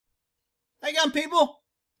Hey, gun people!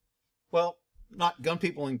 Well, not gun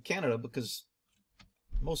people in Canada, because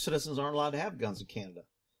most citizens aren't allowed to have guns in Canada.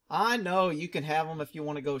 I know you can have them if you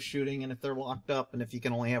want to go shooting and if they're locked up and if you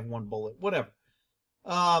can only have one bullet, whatever.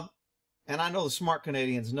 And I know the smart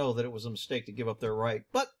Canadians know that it was a mistake to give up their right,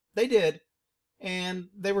 but they did. And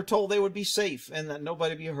they were told they would be safe and that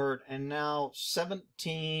nobody would be hurt. And now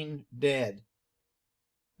 17 dead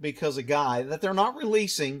because a guy that they're not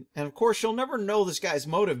releasing. And of course, you'll never know this guy's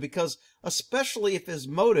motive, because especially if his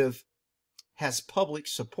motive has public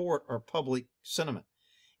support or public sentiment.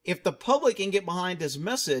 If the public can get behind his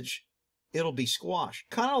message, it'll be squashed.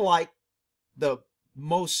 Kind of like the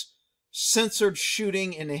most censored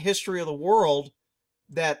shooting in the history of the world,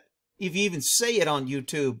 that if you even say it on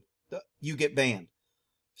YouTube, you get banned.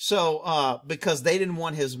 So, because they didn't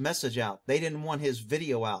want his message out. They didn't want his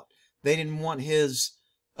video out. They didn't want his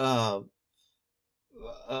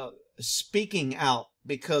speaking out,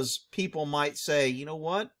 because people might say, you know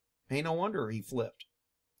what? Ain't no wonder he flipped.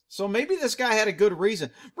 So maybe this guy had a good reason.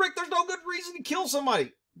 Rick, there's no good reason to kill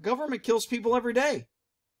somebody. Government kills people every day.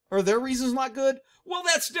 Are their reasons not good? Well,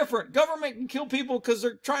 that's different. Government can kill people because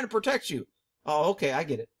they're trying to protect you. Oh, okay, I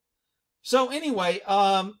get it. So anyway,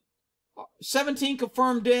 17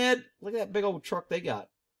 confirmed dead. Look at that big old truck they got.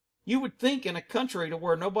 You would think in a country to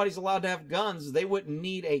where nobody's allowed to have guns, they wouldn't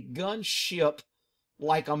need a gunship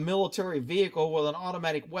like a military vehicle with an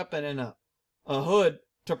automatic weapon and a hood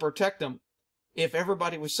to protect them if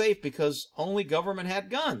everybody was safe, because only government had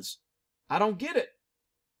guns. I don't get it.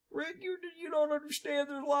 Rick, you don't understand.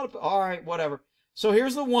 There's a lot of... All right, whatever. So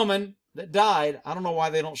here's the woman that died. I don't know why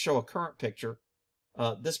they don't show a current picture.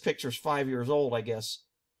 This picture's 5 years old, I guess.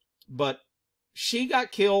 But she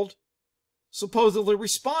got killed, supposedly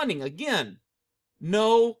responding. Again,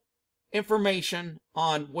 no information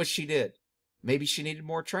on what she did. Maybe she needed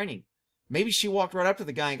more training. Maybe she walked right up to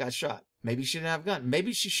the guy and got shot. Maybe she didn't have a gun.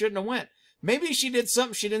 Maybe she shouldn't have went. Maybe she did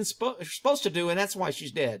something she didn't supposed to do, and that's why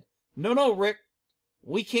she's dead. No, Rick.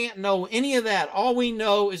 We can't know any of that. All we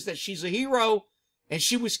know is that she's a hero, and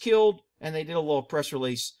she was killed, and they did a little press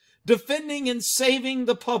release defending and saving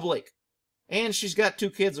the public. And she's got 2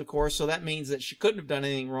 kids, of course, so that means that she couldn't have done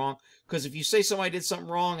anything wrong, because if you say somebody did something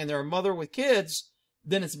wrong and they're a mother with kids,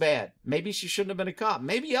 then it's bad. Maybe she shouldn't have been a cop.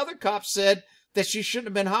 Maybe other cops said that she shouldn't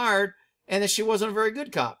have been hired and that she wasn't a very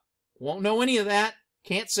good cop. Won't know any of that.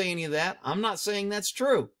 Can't say any of that. I'm not saying that's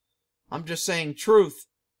true. I'm just saying truth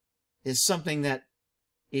is something that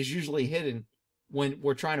is usually hidden when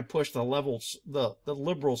we're trying to push the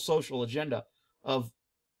liberal social agenda of,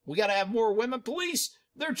 we got to have more women police.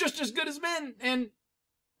 They're just as good as men. And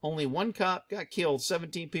only 1 cop got killed,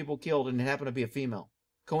 17 people killed, and it happened to be a female.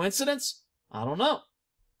 Coincidence? I don't know.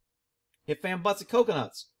 Hit fan butts of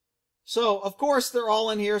coconuts. So, of course, they're all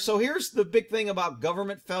in here. So here's the big thing about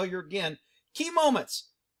government failure again. Key moments.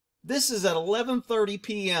 This is at 11:30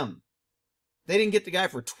 p.m. They didn't get the guy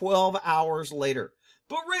for 12 hours later.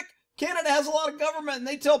 But Rick, Canada has a lot of government, and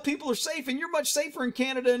they tell people are safe, and you're much safer in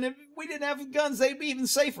Canada, and if we didn't have guns, they'd be even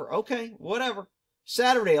safer. Okay, whatever.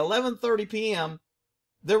 Saturday, 11:30 p.m.,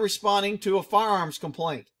 they're responding to a firearms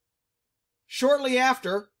complaint. Shortly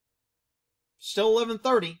after, still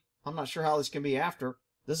 11:30, I'm not sure how this can be after.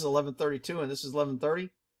 This is 11:32, and this is 11:30.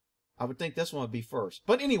 I would think this one would be first.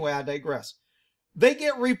 But anyway, I digress. They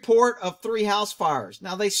get report of 3 house fires.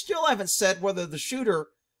 Now, they still haven't said whether the shooter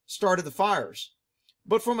started the fires.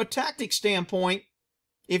 But from a tactic standpoint,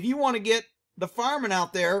 if you want to get the firemen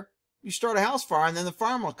out there, you start a house fire, and then the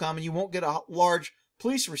firemen will come, and you won't get a large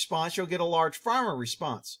police response. You'll get a large fireman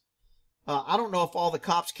response. I don't know if all the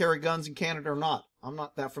cops carry guns in Canada or not. I'm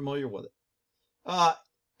not that familiar with it.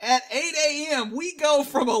 At 8 a.m., we go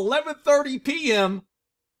from 11:30 p.m.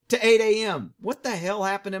 to 8 a.m. What the hell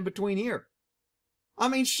happened in between here? I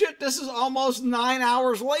mean, shit, this is almost 9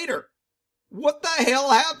 hours later. What the hell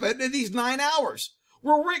happened in these 9 hours?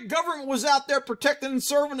 Well, Rick, government was out there protecting and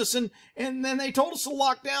serving us, and then they told us to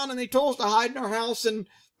lock down, and they told us to hide in our house, and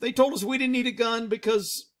they told us we didn't need a gun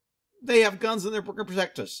because they have guns and they're going to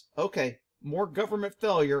protect us. Okay, more government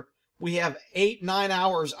failure. We have 8-9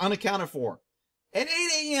 hours unaccounted for. At 8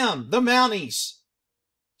 a.m., the Mounties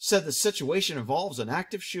said the situation involves an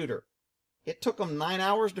active shooter. It took them 9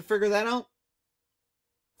 hours to figure that out.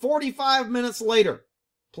 45 minutes later,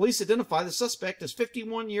 police identify the suspect as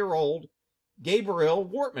 51-year-old Gabriel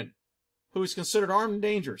Wortman, who is considered armed and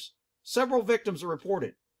dangerous. Several victims are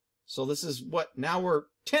reported. So this is what, now we're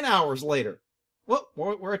 10 hours later. Well,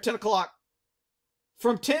 we're at 10 o'clock.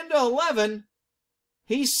 From 10 to 11,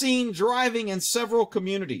 he's seen driving in several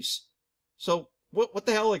communities. So what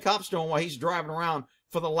the hell are the cops doing while he's driving around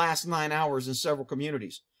for the last 9 hours in several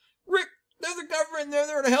communities? Rick, they're the government, they're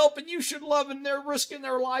there to help, and you should love, and they're risking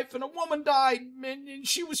their life, and a woman died, and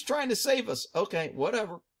she was trying to save us. Okay,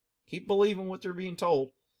 whatever. Keep believing what they're being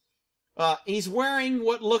told. He's wearing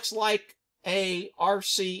what looks like a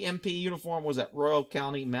RCMP uniform. Was that Royal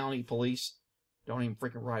County Mountie Police? Don't even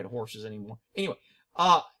freaking ride horses anymore. Anyway,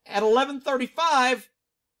 at 11:35,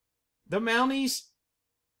 the Mounties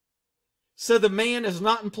said the man is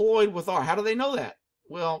not employed with our. How do they know that?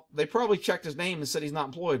 Well, they probably checked his name and said he's not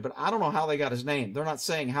employed, but I don't know how they got his name. They're not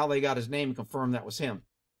saying how they got his name and confirm that was him.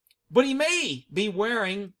 But he may be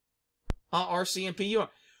wearing RCMP uniform.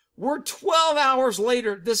 We're 12 hours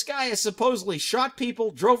later. This guy has supposedly shot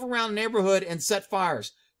people, drove around the neighborhood, and set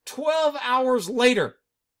fires. 12 hours later.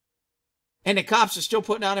 And the cops are still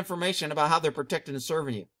putting out information about how they're protecting and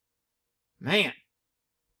serving you. Man,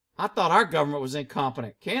 I thought our government was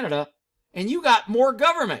incompetent. Canada, and you got more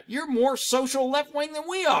government. You're more social left-wing than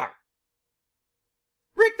we are.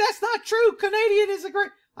 Rick, that's not true. Canadian is a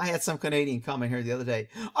great... I had some Canadian comment here the other day.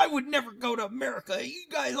 I would never go to America. You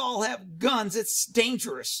guys all have guns. It's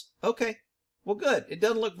dangerous. Okay. Well, good. It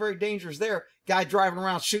doesn't look very dangerous there. Guy driving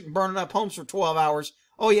around shooting, burning up homes for 12 hours.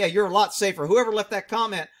 Oh, yeah, you're a lot safer. Whoever left that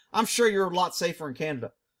comment, I'm sure you're a lot safer in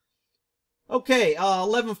Canada. Okay,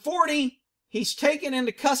 11:40, he's taken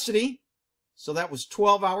into custody. So that was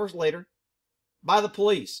 12 hours later by the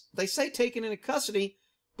police. They say taken into custody,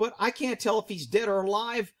 but I can't tell if he's dead or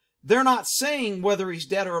alive. They're not saying whether he's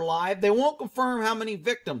dead or alive. They won't confirm how many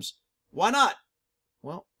victims. Why not?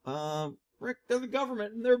 Well, Rick, they're the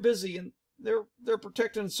government, and they're busy, and they're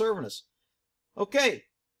protecting and serving us. Okay,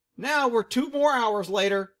 now we're 2 more hours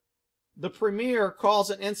later. The premier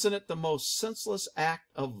calls an incident the most senseless act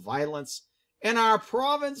of violence in our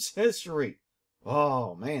province history.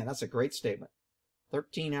 Oh, man, that's a great statement.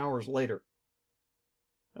 13 hours later.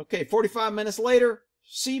 Okay, 45 minutes later,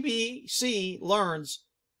 CBC learns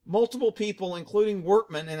multiple people, including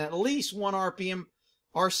workmen and at least one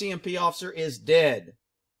RCMP officer, is dead.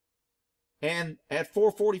 And at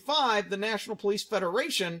 4:45, the National Police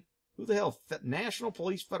Federation, who the hell, National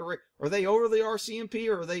Police Federation, are they over the RCMP,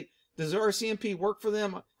 or does the RCMP work for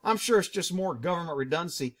them? I'm sure it's just more government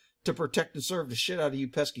redundancy to protect and serve the shit out of you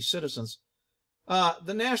pesky citizens.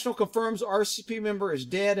 The National confirms RCMP member is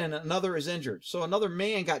dead and another is injured. So another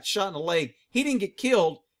man got shot in the leg. He didn't get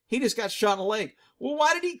killed. He just got shot in the leg. Well,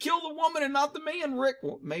 why did he kill the woman and not the man, Rick?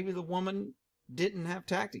 Well, maybe the woman didn't have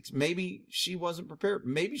tactics. Maybe she wasn't prepared.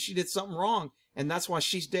 Maybe she did something wrong, and that's why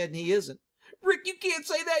she's dead and he isn't. Rick, you can't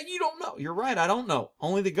say that. You don't know. You're right. I don't know.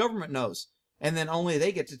 Only the government knows. And then only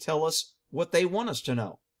they get to tell us what they want us to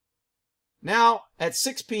know. Now, at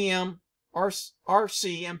 6 p.m.,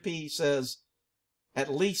 RCMP says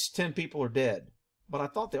at least 10 people are dead. But I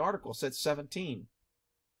thought the article said 17.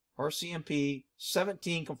 RCMP,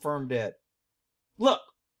 17 confirmed dead. Look,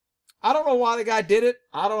 I don't know why the guy did it.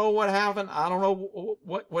 I don't know what happened. I don't know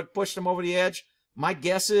what pushed him over the edge. My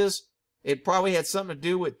guess is it probably had something to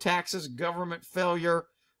do with taxes, government failure,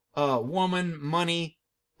 woman, money,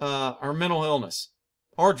 or mental illness,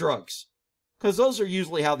 or drugs. Because those are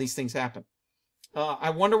usually how these things happen.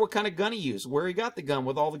 I wonder what kind of gun he used, where he got the gun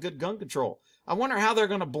with all the good gun control. I wonder how they're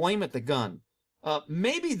going to blame it the gun.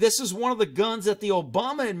 Maybe this is one of the guns that the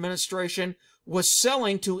Obama administration was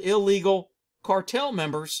selling to illegal cartel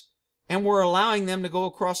members and were allowing them to go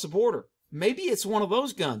across the border. Maybe it's one of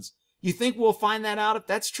those guns. You think we'll find that out if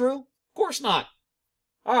that's true? Of course not.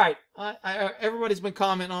 All right. Everybody's been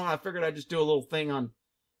commenting on it. I figured I'd just do a little thing on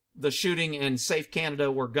the shooting in Safe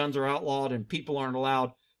Canada where guns are outlawed and people aren't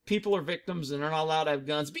allowed. People are victims and they're not allowed to have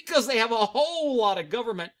guns because they have a whole lot of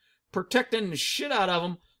government protecting the shit out of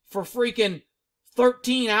them for freaking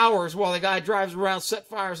 13 hours while the guy drives around, set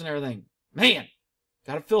fires and everything. Man,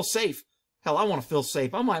 gotta feel safe. Hell, I want to feel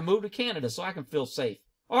safe. I might move to Canada so I can feel safe.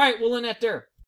 All right, we'll end that there.